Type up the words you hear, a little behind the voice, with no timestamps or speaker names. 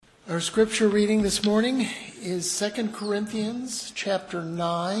Our scripture reading this morning is 2 Corinthians chapter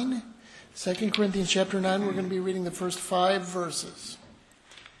 9. 2 Corinthians chapter 9, we're going to be reading the first 5 verses.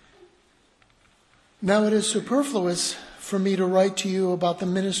 Now it is superfluous for me to write to you about the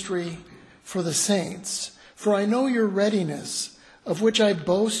ministry for the saints, for I know your readiness, of which I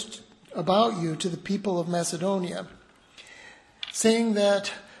boast about you to the people of Macedonia, saying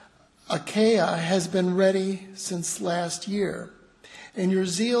that Achaia has been ready since last year, and your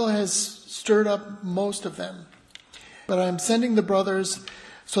zeal has stirred up most of them. But I am sending the brothers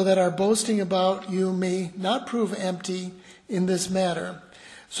so that our boasting about you may not prove empty in this matter,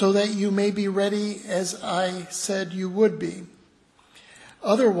 so that you may be ready as I said you would be.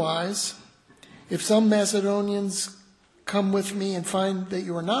 Otherwise, if some Macedonians come with me and find that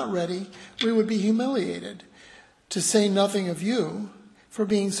you are not ready, we would be humiliated, to say nothing of you, for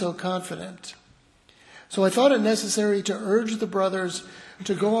being so confident. So I thought it necessary to urge the brothers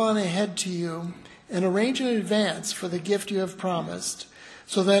to go on ahead to you and arrange in advance for the gift you have promised,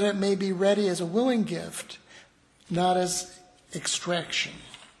 so that it may be ready as a willing gift, not as extraction.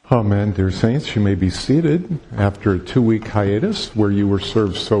 Amen, dear saints. You may be seated after a 2-week hiatus where you were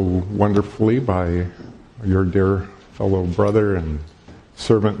served so wonderfully by your dear fellow brother and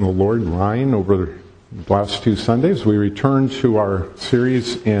servant in the Lord, Ryan, over the last 2 Sundays. We return to our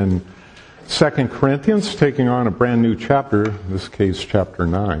series in 2 Corinthians, taking on a brand new chapter, in this case chapter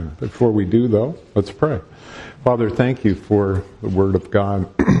 9. Before we do, though, let's pray. Father, thank you for the Word of God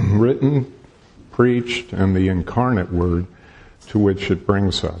written, preached, and the incarnate Word to which it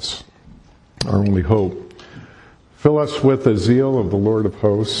brings us, our only hope. Fill us with the zeal of the Lord of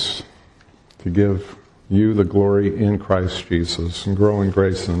hosts to give you the glory in Christ Jesus and grow in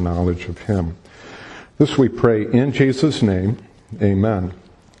grace and knowledge of Him. This we pray in Jesus' name. Amen.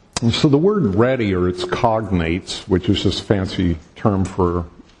 And so the word ready, or its cognates, which is just a fancy term for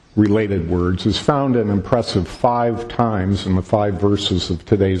related words, is found an impressive 5 times in the 5 verses of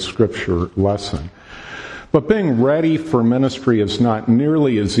today's scripture lesson. But being ready for ministry is not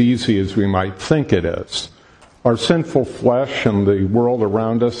nearly as easy as we might think it is. Our sinful flesh and the world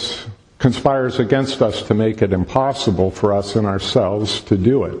around us conspires against us to make it impossible for us in ourselves to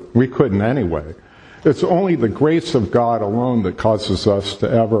do it. We couldn't anyway. It's only the grace of God alone that causes us to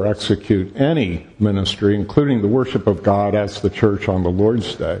ever execute any ministry, including the worship of God as the church on the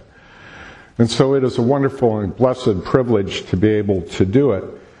Lord's Day. And so it is a wonderful and blessed privilege to be able to do it.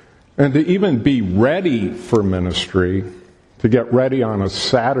 And to even be ready for ministry, to get ready on a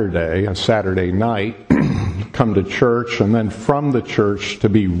Saturday night, come to church, and then from the church to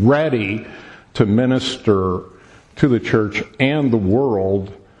be ready to minister to the church and the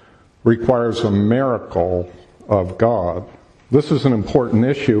world requires a miracle of God. This is an important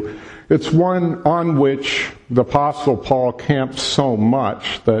issue. It's one on which the Apostle Paul camps so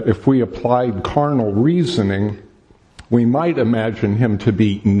much that if we applied carnal reasoning, we might imagine him to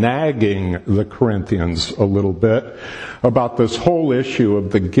be nagging the Corinthians a little bit about this whole issue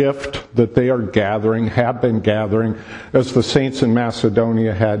of the gift that they are gathering, have been gathering, as the saints in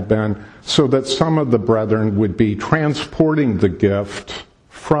Macedonia had been, so that some of the brethren would be transporting the gift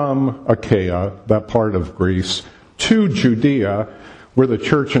from Achaia, that part of Greece, to Judea, where the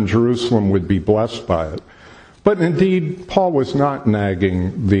church in Jerusalem would be blessed by it. But indeed, Paul was not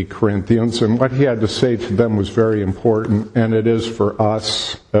nagging the Corinthians, and what he had to say to them was very important, and it is for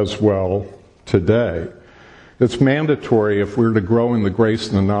us as well today. It's mandatory, if we're to grow in the grace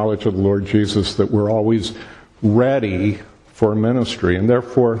and the knowledge of the Lord Jesus, that we're always ready for ministry. And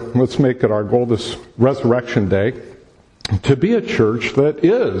therefore, let's make it our goal this Resurrection Day to be a church that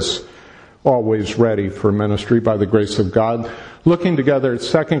is always ready for ministry by the grace of God. Looking together at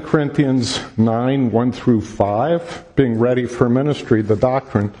 2 Corinthians 9, 1 through 5, being ready for ministry, the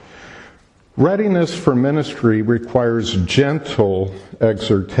doctrine. Readiness for ministry requires gentle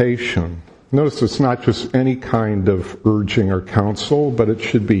exhortation. Notice it's not just any kind of urging or counsel, but it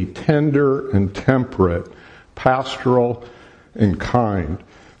should be tender and temperate, pastoral and kind.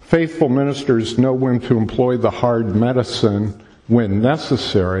 Faithful ministers know when to employ the hard medicine when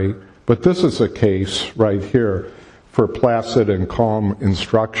necessary, but this is a case right here for placid and calm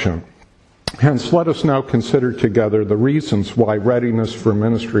instruction. Hence, let us now consider together the reasons why readiness for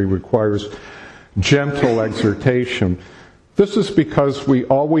ministry requires gentle exhortation. This is because we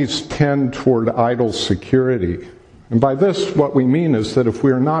always tend toward idle security. And by this, what we mean is that if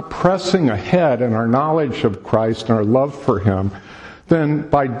we are not pressing ahead in our knowledge of Christ and our love for Him, then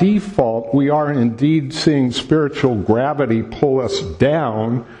by default, we are indeed seeing spiritual gravity pull us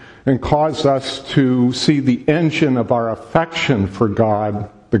down and cause us to see the engine of our affection for God,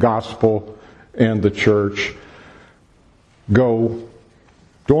 the gospel, and the church go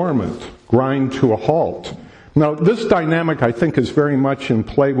dormant, grind to a halt. Now, this dynamic, I think, is very much in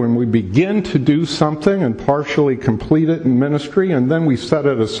play when we begin to do something and partially complete it in ministry, and then we set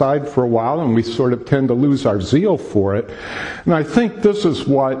it aside for a while, and we sort of tend to lose our zeal for it. And I think this is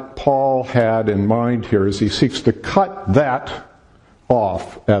what Paul had in mind here, as he seeks to cut that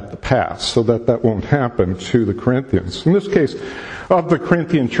off at the pass so that that won't happen to the Corinthians. In this case, of the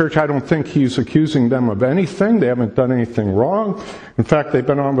Corinthian church, I don't think he's accusing them of anything. They haven't done anything wrong. In fact, they've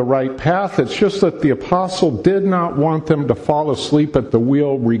been on the right path. It's just that the apostle did not want them to fall asleep at the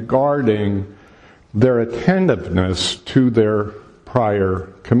wheel regarding their attentiveness to their prior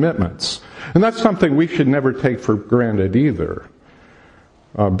commitments. And that's something we should never take for granted either.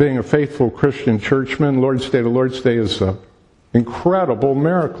 Being a faithful Christian churchman, Lord's Day to Lord's Day is an incredible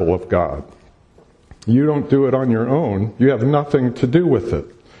miracle of God. You don't do it on your own. You have nothing to do with it.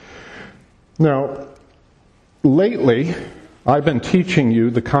 Now, lately, I've been teaching you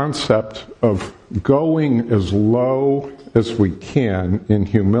the concept of going as low as we can in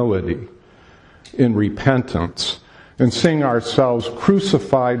humility, in repentance, and seeing ourselves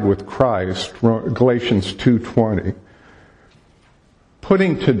crucified with Christ, Galatians 2:20,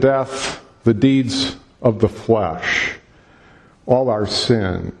 putting to death the deeds of the flesh, all our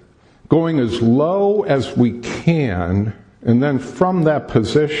sin, going as low as we can, and then from that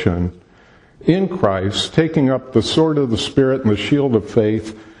position in Christ, taking up the sword of the Spirit and the shield of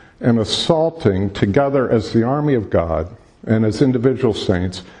faith, and assaulting together as the army of God and as individual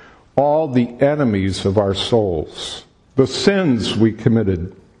saints all the enemies of our souls, the sins we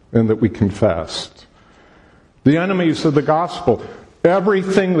committed and that we confessed, the enemies of the gospel.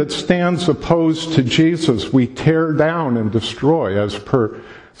 Everything that stands opposed to Jesus, we tear down and destroy, as per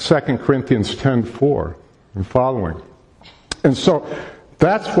 2 Corinthians 10:4 and following. And so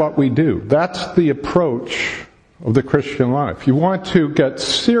that's what we do. That's the approach of the Christian life. You want to get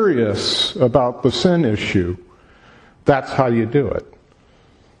serious about the sin issue, that's how you do it.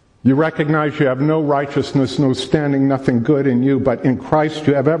 You recognize you have no righteousness, no standing, nothing good in you, but in Christ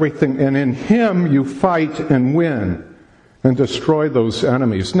you have everything, and in Him you fight and win and destroy those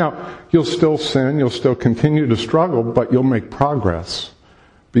enemies. Now, you'll still sin, you'll still continue to struggle, but you'll make progress.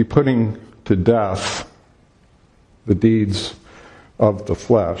 Be putting to death the deeds of the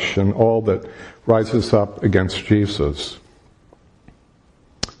flesh and all that rises up against Jesus.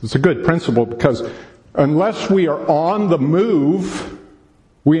 It's a good principle because unless we are on the move,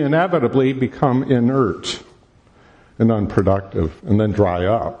 we inevitably become inert and unproductive and then dry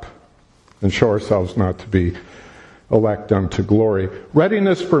up and show ourselves not to be elect unto glory.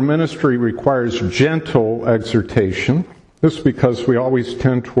 Readiness for ministry requires gentle exhortation. This is because we always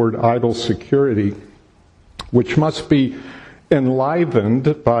tend toward idle security, which must be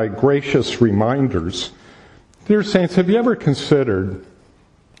enlivened by gracious reminders. Dear saints, have you ever considered,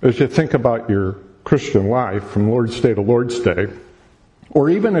 as you think about your Christian life from Lord's Day to Lord's Day, or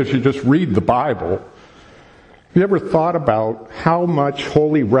even as you just read the Bible, have you ever thought about how much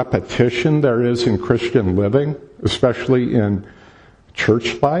holy repetition there is in Christian living, especially in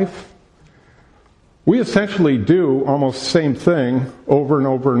church life? We essentially do almost the same thing over and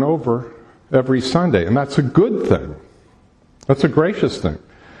over and over every Sunday, and that's a good thing. That's a gracious thing.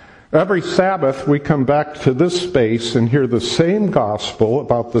 Every Sabbath we come back to this space and hear the same gospel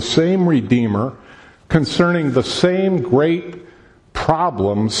about the same Redeemer concerning the same great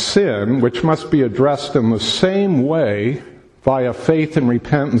problem, sin, which must be addressed in the same way via faith and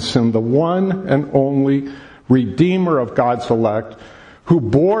repentance in the one and only Redeemer of God's elect, who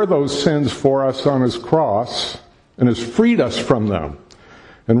bore those sins for us on His cross and has freed us from them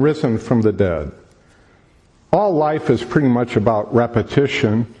and risen from the dead. All life is pretty much about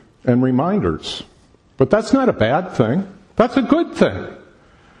repetition and reminders. But that's not a bad thing. That's a good thing.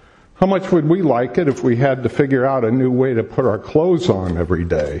 How much would we like it if we had to figure out a new way to put our clothes on every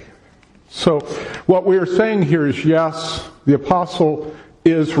day? So what we are saying here is, yes, the apostle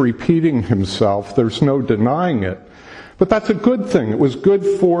is repeating himself. There's no denying it. But that's a good thing. It was good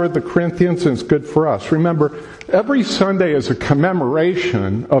for the Corinthians and it's good for us. Remember, every Sunday is a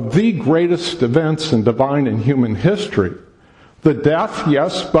commemoration of the greatest events in divine and human history. The death,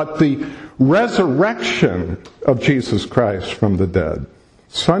 yes, but the resurrection of Jesus Christ from the dead.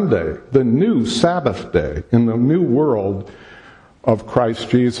 Sunday, the new Sabbath day in the new world of Christ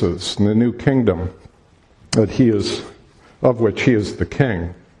Jesus, in the new kingdom that He is, of which He is the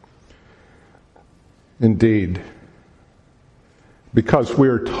King. Indeed, because we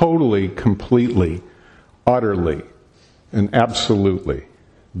are totally, completely, utterly, and absolutely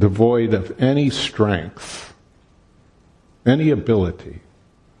devoid of any strength, any ability,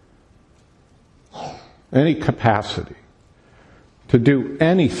 any capacity to do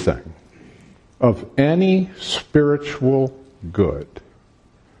anything of any spiritual good.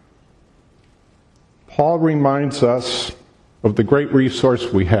 Paul reminds us of the great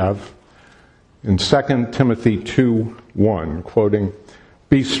resource we have in 2 Timothy 2:1, quoting,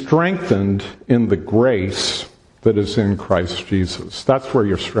 "Be strengthened in the grace that is in Christ Jesus." That's where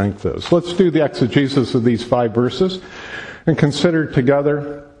your strength is. Let's do the exegesis of these 5 verses and consider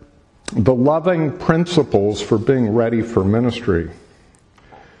together the loving principles for being ready for ministry.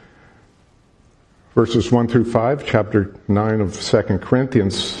 Verses 1 through 5, chapter 9 of 2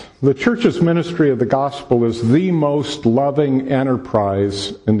 Corinthians. The church's ministry of the gospel is the most loving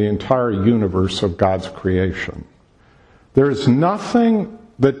enterprise in the entire universe of God's creation. There is nothing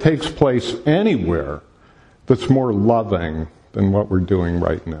that takes place anywhere that's more loving than what we're doing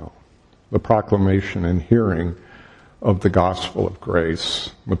right now. The proclamation and hearing of the gospel of grace,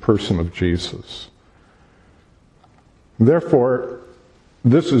 the person of Jesus. Therefore,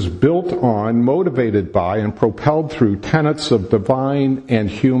 this is built on, motivated by, and propelled through tenets of divine and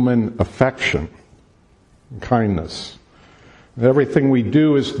human affection and kindness. Everything we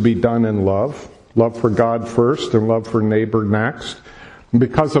do is to be done in love. Love for God first and love for neighbor next. And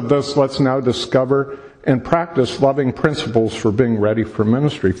because of this, let's now discover and practice loving principles for being ready for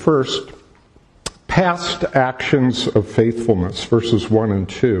ministry. First, past actions of faithfulness, verses 1 and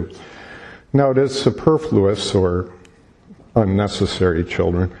 2. Now it is superfluous or unnecessary,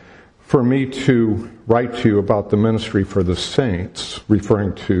 children, for me to write to you about the ministry for the saints,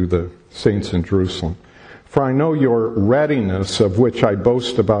 referring to the saints in Jerusalem. For I know your readiness, of which I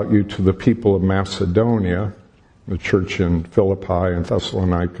boast about you to the people of Macedonia, the church in Philippi and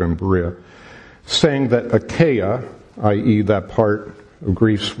Thessalonica and Berea, saying that Achaia, i.e. that part of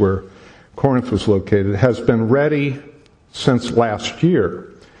Greece where Corinth was located, has been ready since last year,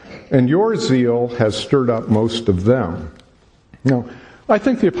 and your zeal has stirred up most of them. Now, I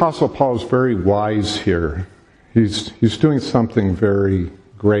think the Apostle Paul is very wise here. He's doing something very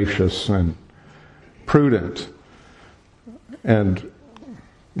gracious and prudent and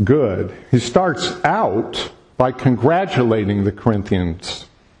good. He starts out by congratulating the Corinthians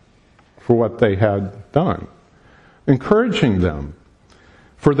for what they had done, encouraging them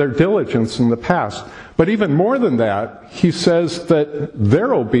for their diligence in the past. But even more than that, he says that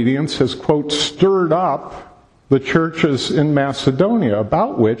their obedience has, quote, stirred up the churches in Macedonia,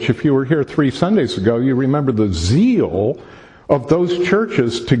 about which, if you were here 3 Sundays ago, you remember the zeal of those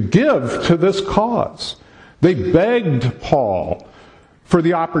churches to give to this cause. They begged Paul for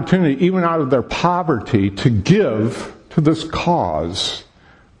the opportunity, even out of their poverty, to give to this cause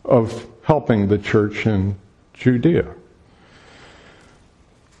of helping the church in Judea.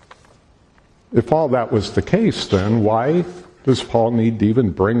 If all that was the case, then why does Paul need to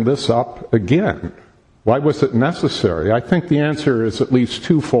even bring this up again? Why was it necessary? I think the answer is at least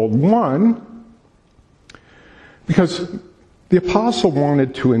twofold. One, because the apostle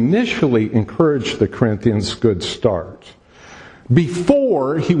wanted to initially encourage the Corinthians' good start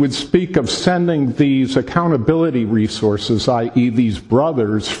before he would speak of sending these accountability resources, i.e. these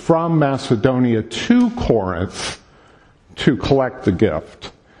brothers from Macedonia to Corinth to collect the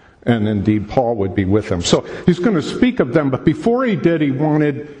gift. And indeed, Paul would be with them. So he's going to speak of them, but before he did, he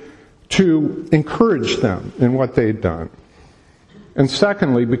wanted to encourage them in what they'd done. And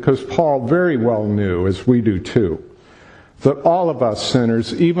secondly, because Paul very well knew, as we do too, that all of us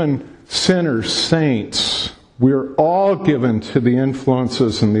sinners, even sinner saints, we're all given to the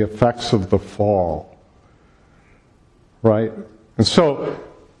influences and the effects of the fall. Right? And so,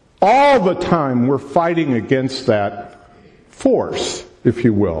 all the time we're fighting against that force, if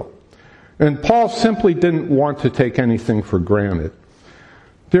you will. And Paul simply didn't want to take anything for granted.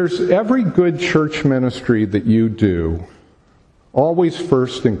 There's every good church ministry that you do always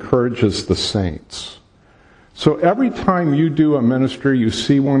first encourages the saints. So every time you do a ministry, you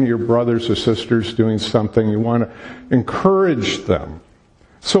see one of your brothers or sisters doing something, you want to encourage them.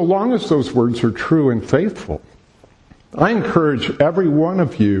 So long as those words are true and faithful. I encourage every one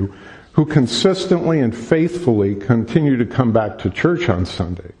of you who consistently and faithfully continue to come back to church on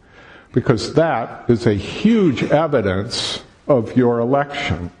Sunday, because that is a huge evidence of your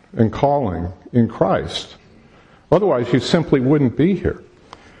election and calling in Christ. Otherwise, you simply wouldn't be here.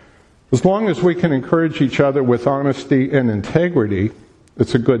 As long as we can encourage each other with honesty and integrity,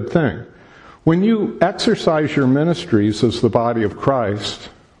 it's a good thing. When you exercise your ministries as the body of Christ,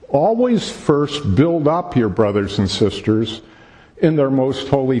 always first build up your brothers and sisters in their most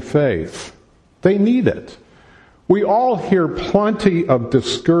holy faith. They need it. We all hear plenty of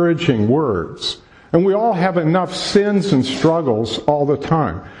discouraging words, and we all have enough sins and struggles all the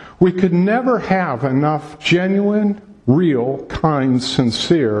time. We could never have enough genuine, real, kind,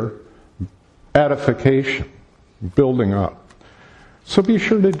 sincere edification, building up. So be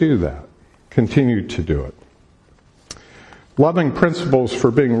sure to do that. Continue to do it. Loving principles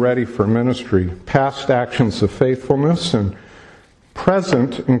for being ready for ministry, past actions of faithfulness, and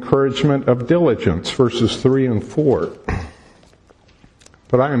present encouragement of diligence, verses 3 and 4.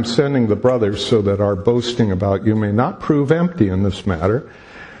 But I am sending the brothers so that our boasting about you may not prove empty in this matter,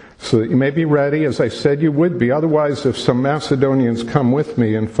 so that you may be ready, as I said you would be. Otherwise, if some Macedonians come with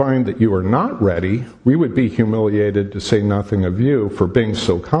me and find that you are not ready, we would be humiliated, to say nothing of you, for being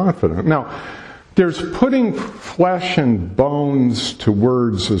so confident. Now, there's putting flesh and bones to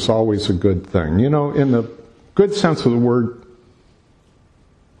words is always a good thing. You know, in the good sense of the word,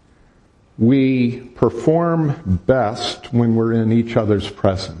 we perform best when we're in each other's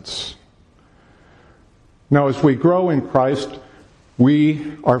presence. Now, as we grow in Christ,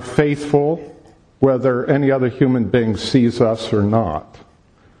 we are faithful whether any other human being sees us or not.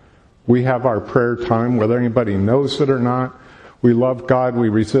 We have our prayer time whether anybody knows it or not. We love God. We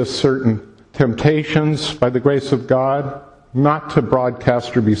resist certain temptations by the grace of God, not to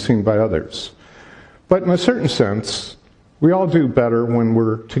broadcast or be seen by others. But in a certain sense, we all do better when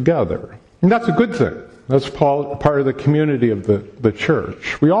we're together. And that's a good thing. That's part of the community of the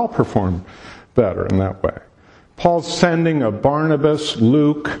church. We all perform better in that way. Paul's sending of Barnabas,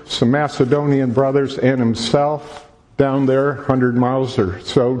 Luke, some Macedonian brothers, and himself down there, 100 miles or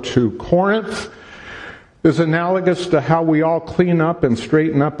so, to Corinth, is analogous to how we all clean up and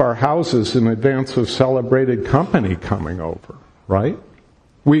straighten up our houses in advance of celebrated company coming over, right?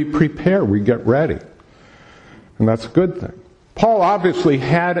 We prepare, we get ready. And that's a good thing. Paul obviously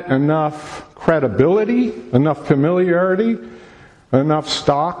had enough credibility, enough familiarity, enough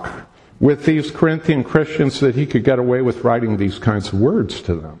stock with these Corinthian Christians that he could get away with writing these kinds of words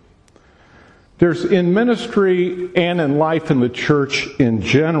to them. There's, in ministry and in life in the church in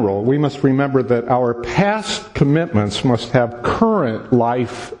general, we must remember that our past commitments must have current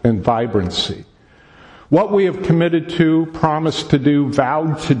life and vibrancy. What we have committed to, promised to do,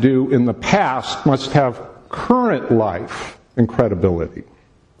 vowed to do in the past must have current life and credibility.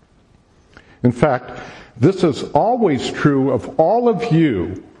 In fact, this is always true of all of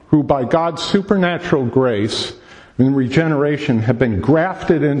you who by God's supernatural grace and regeneration have been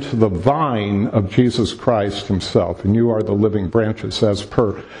grafted into the vine of Jesus Christ himself, and you are the living branches, as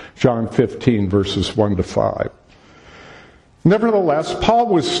per John 15, verses 1 to 5. Nevertheless, Paul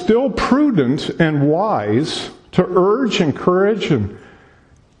was still prudent and wise to urge, encourage, and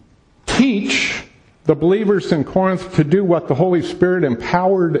teach the believers in Corinth to do what the Holy Spirit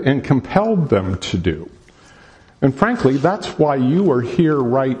empowered and compelled them to do. And frankly, that's why you are here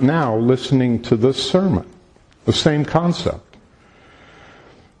right now listening to this sermon. The same concept.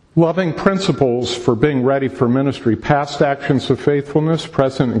 Loving principles for being ready for ministry, past actions of faithfulness,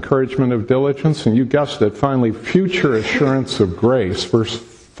 present encouragement of diligence, and you guessed it, finally, future assurance of grace, verse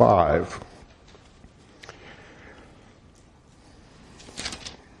 5.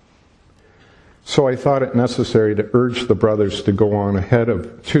 So I thought it necessary to urge the brothers to go on ahead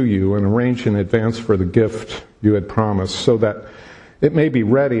to you and arrange in advance for the gift you had promised, so that it may be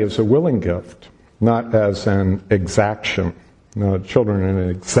ready as a willing gift, not as an exaction. Now, children, an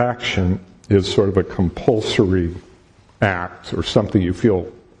exaction is sort of a compulsory act or something you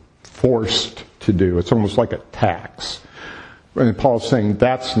feel forced to do. It's almost like a tax. And Paul's saying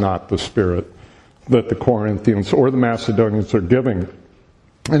that's not the spirit that the Corinthians or the Macedonians are giving.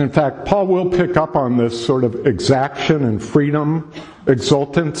 And in fact, Paul will pick up on this sort of exaction and freedom,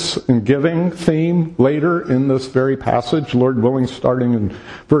 exultance and giving theme later in this very passage, Lord willing, starting in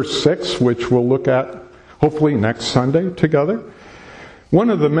verse 6, which we'll look at hopefully next Sunday together. One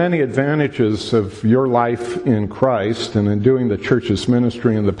of the many advantages of your life in Christ and in doing the church's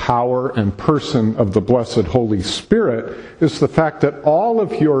ministry in the power and person of the blessed Holy Spirit is the fact that all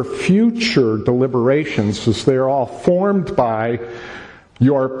of your future deliberations, as they are all formed by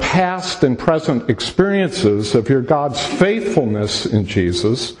your past and present experiences of your God's faithfulness in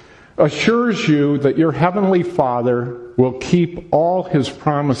Jesus, assures you that your Heavenly Father will keep all His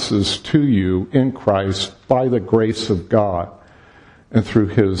promises to you in Christ by the grace of God and through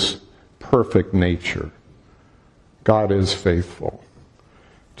His perfect nature. God is faithful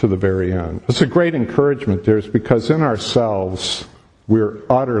to the very end. It's a great encouragement, dears, because in ourselves we're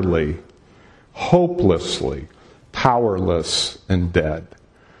utterly, hopelessly powerless and dead.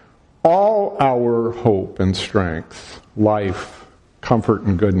 All our hope and strength, life, comfort,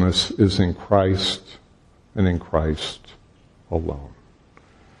 and goodness is in Christ and in Christ alone.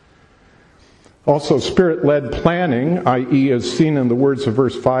 Also, Spirit-led planning, i.e., as seen in the words of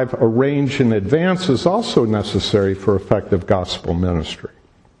verse 5, arrange in advance, is also necessary for effective gospel ministry.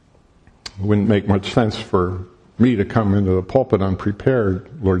 It wouldn't make much sense for me to come into the pulpit unprepared,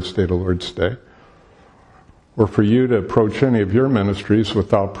 Lord's Day to Lord's Day, or for you to approach any of your ministries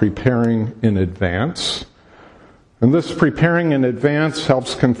without preparing in advance. And this preparing in advance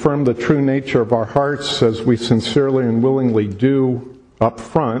helps confirm the true nature of our hearts as we sincerely and willingly do up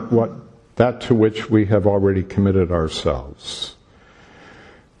front that to which we have already committed ourselves.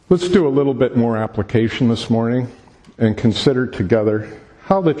 Let's do a little bit more application this morning and consider together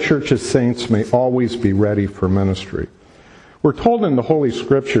how the church's saints may always be ready for ministry. We're told in the Holy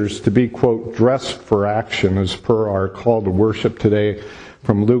Scriptures to be, quote, dressed for action, as per our call to worship today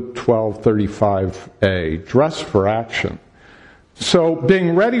from Luke 12:35a. Dressed for action. So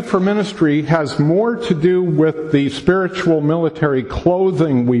being ready for ministry has more to do with the spiritual military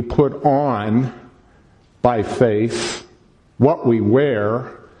clothing we put on by faith, what we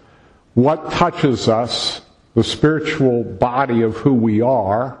wear, what touches us, the spiritual body of who we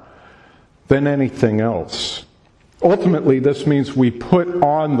are, than anything else. Ultimately, this means we put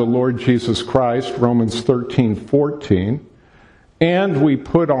on the Lord Jesus Christ, Romans 13:14, and we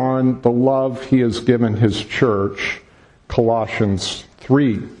put on the love He has given His church, Colossians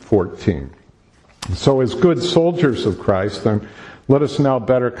 3:14. So as good soldiers of Christ, then let us now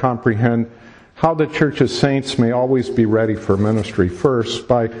better comprehend how the church's saints may always be ready for ministry. First,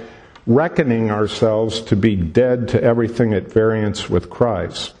 by reckoning ourselves to be dead to everything at variance with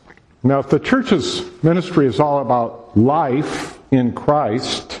Christ. Now, if the church's ministry is all about life in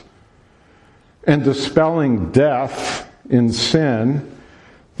Christ and dispelling death in sin,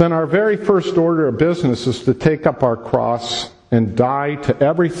 then our very first order of business is to take up our cross and die to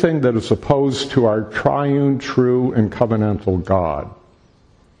everything that is opposed to our triune, true, and covenantal God,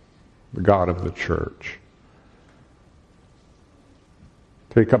 the God of the church.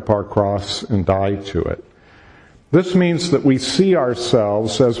 Take up our cross and die to it. This means that we see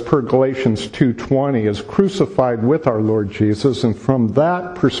ourselves, as per Galatians 2:20, as crucified with our Lord Jesus, and from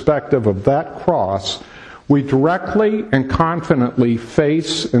that perspective of that cross, we directly and confidently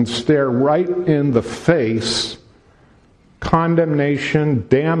face and stare right in the face condemnation,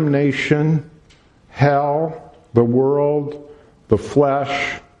 damnation, hell, the world, the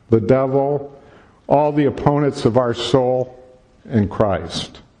flesh, the devil, all the opponents of our soul, and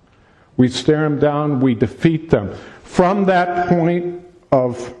Christ. We stare them down, we defeat them. From that point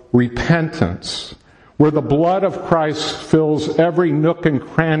of repentance, where the blood of Christ fills every nook and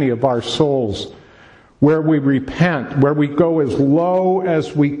cranny of our souls, where we repent, where we go as low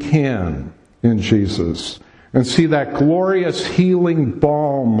as we can in Jesus, and see that glorious healing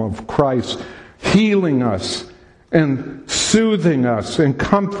balm of Christ healing us and soothing us and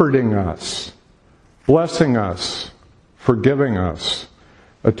comforting us, blessing us, forgiving us,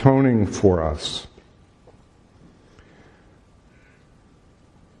 atoning for us.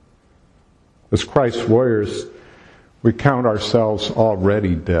 As Christ's warriors, we count ourselves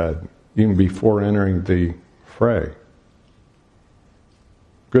already dead, even before entering the fray.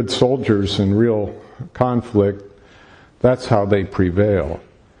 Good soldiers in real conflict, that's how they prevail.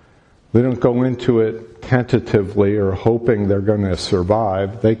 They don't go into it tentatively or hoping they're going to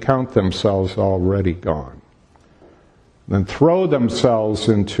survive. They count themselves already gone. Then throw themselves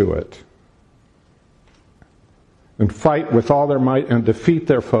into it and fight with all their might and defeat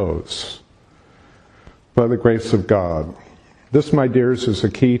their foes by the grace of God. This, my dears, is a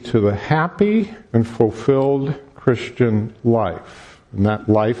key to the happy and fulfilled Christian life. And that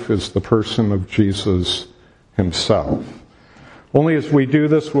life is the person of Jesus Himself. Only as we do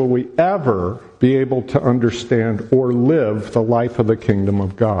this will we ever be able to understand or live the life of the kingdom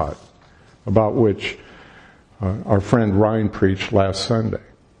of God, about which our friend Ryan preached last Sunday.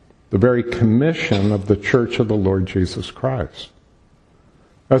 The very commission of the church of the Lord Jesus Christ.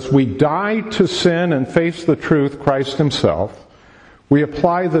 As we die to sin and face the truth, Christ Himself, we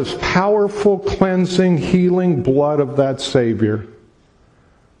apply this powerful, cleansing, healing blood of that Savior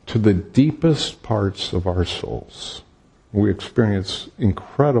to the deepest parts of our souls. We experience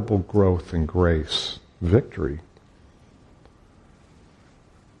incredible growth in grace, victory.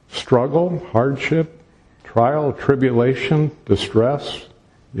 Struggle, hardship, trial, tribulation, distress,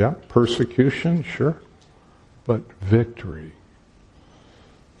 persecution, sure, but victory.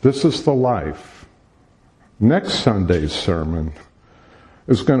 This is the life. Next Sunday's sermon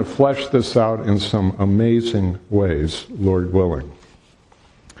is going to flesh this out in some amazing ways, Lord willing.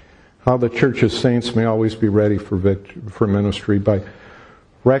 How the church's saints may always be ready for ministry by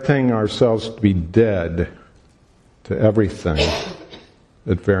reckoning ourselves to be dead to everything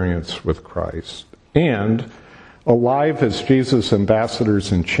at variance with Christ, and alive as Jesus'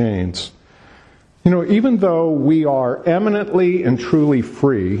 ambassadors in chains. Even though we are eminently and truly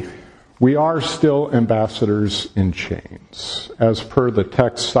free, we are still ambassadors in chains, as per the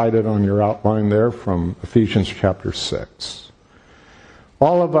text cited on your outline there from Ephesians chapter 6.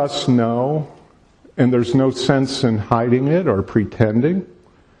 All of us know, and there's no sense in hiding it or pretending.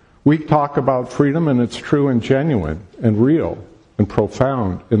 We talk about freedom, and it's true and genuine and real and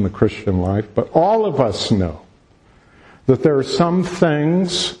profound in the Christian life, but all of us know that there are some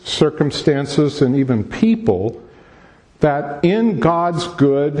things, circumstances, and even people that in God's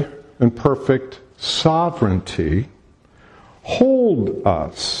good and perfect sovereignty hold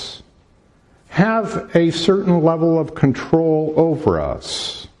us, have a certain level of control over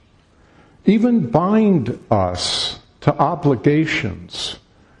us, even bind us to obligations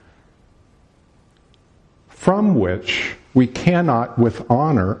from which we cannot with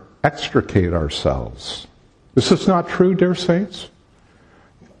honor extricate ourselves. Is this not true, dear saints?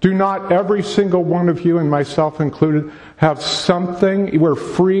 Do not every single one of you, and myself included, have something? We're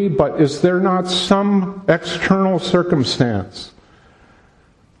free, but is there not some external circumstance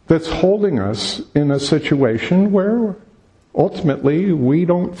that's holding us in a situation where ultimately we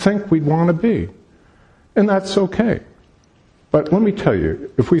don't think we'd want to be? And that's okay. But let me tell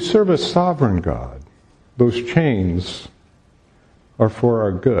you, if we serve a sovereign God, those chains are for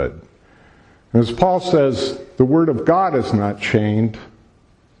our good. And as Paul says, the Word of God is not chained.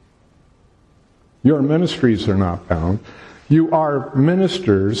 Your ministries are not bound. You are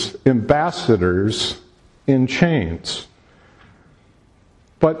ministers, ambassadors in chains.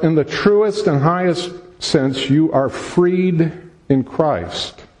 But in the truest and highest sense, you are freed in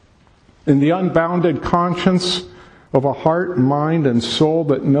Christ. In the unbounded conscience of a heart, mind, and soul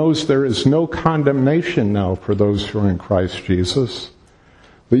that knows there is no condemnation now for those who are in Christ Jesus.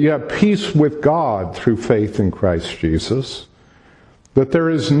 That you have peace with God through faith in Christ Jesus. That there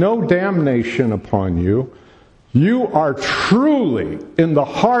is no damnation upon you. You are truly, in the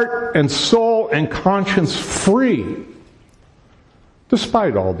heart and soul and conscience, free.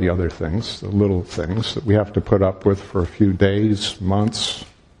 Despite all the other things, the little things that we have to put up with for a few days, months,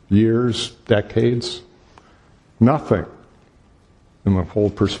 years, decades. Nothing in the whole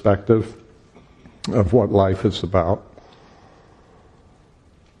perspective of what life is about.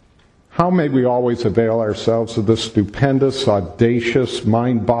 How may we always avail ourselves of this stupendous, audacious,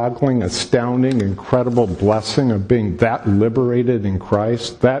 mind-boggling, astounding, incredible blessing of being that liberated in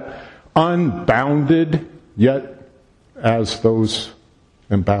Christ, that unbounded, yet as those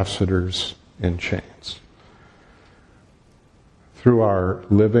ambassadors in chains? Through our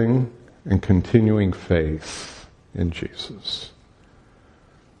living and continuing faith in Jesus,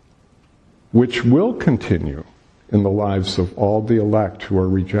 which will continue in the lives of all the elect who are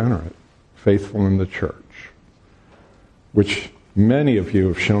regenerate, faithful in the church, which many of you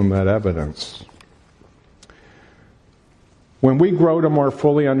have shown that evidence. When we grow to more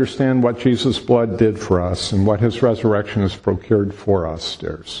fully understand what Jesus' blood did for us and what his resurrection has procured for us,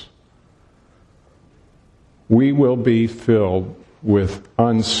 dears, we will be filled with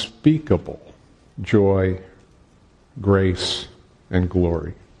unspeakable joy, grace, and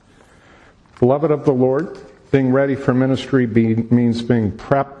glory. Beloved of the Lord, being ready for ministry means being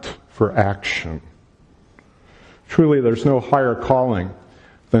prepped for action. Truly, there's no higher calling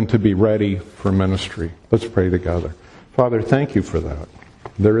than to be ready for ministry. Let's pray together. Father, thank you for that.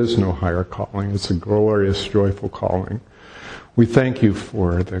 There is no higher calling. It's a glorious, joyful calling. We thank you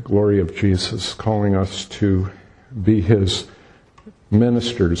for the glory of Jesus calling us to be his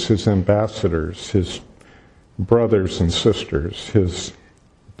ministers, his ambassadors, his brothers and sisters, his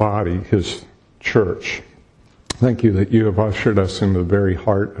body, his church. Thank you that you have ushered us into the very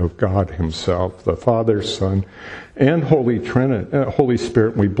heart of God himself, the Father, Son, and Holy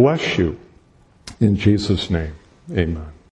Spirit. We bless you in Jesus' name. Amen.